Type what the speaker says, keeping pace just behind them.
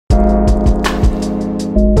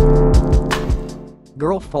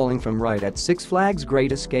Girl falling from ride at Six Flags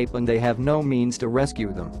Great Escape and they have no means to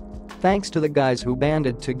rescue them. Thanks to the guys who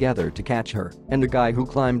banded together to catch her and the guy who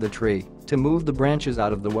climbed the tree to move the branches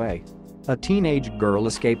out of the way. A teenage girl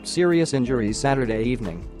escaped serious injuries Saturday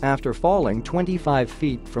evening after falling 25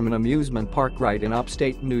 feet from an amusement park ride in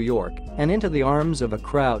upstate New York and into the arms of a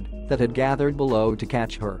crowd that had gathered below to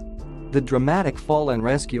catch her. The dramatic fall and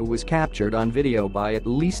rescue was captured on video by at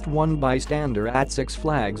least one bystander at Six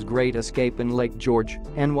Flags Great Escape in Lake George,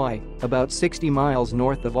 NY, about 60 miles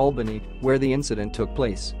north of Albany, where the incident took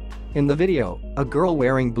place. In the video, a girl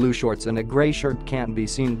wearing blue shorts and a gray shirt can be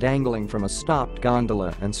seen dangling from a stopped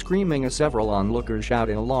gondola and screaming as several onlookers shout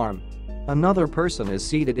in alarm. Another person is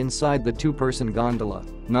seated inside the two-person gondola,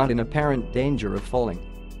 not in apparent danger of falling.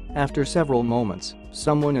 After several moments,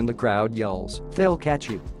 someone in the crowd yells, "They'll catch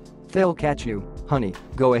you. They'll catch you, honey,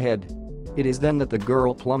 go ahead." It is then that the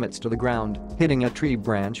girl plummets to the ground, hitting a tree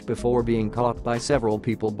branch before being caught by several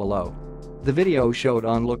people below. The video showed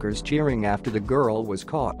onlookers cheering after the girl was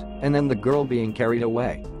caught and then the girl being carried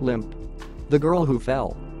away, limp. The girl who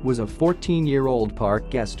fell was a 14-year-old park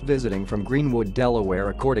guest visiting from Greenwood, Delaware,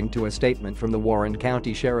 according to a statement from the Warren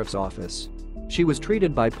County Sheriff's Office. She was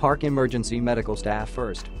treated by park emergency medical staff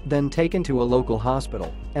first, then taken to a local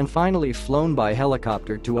hospital, and finally flown by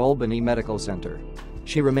helicopter to Albany Medical Center.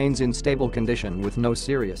 She remains in stable condition with no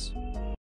serious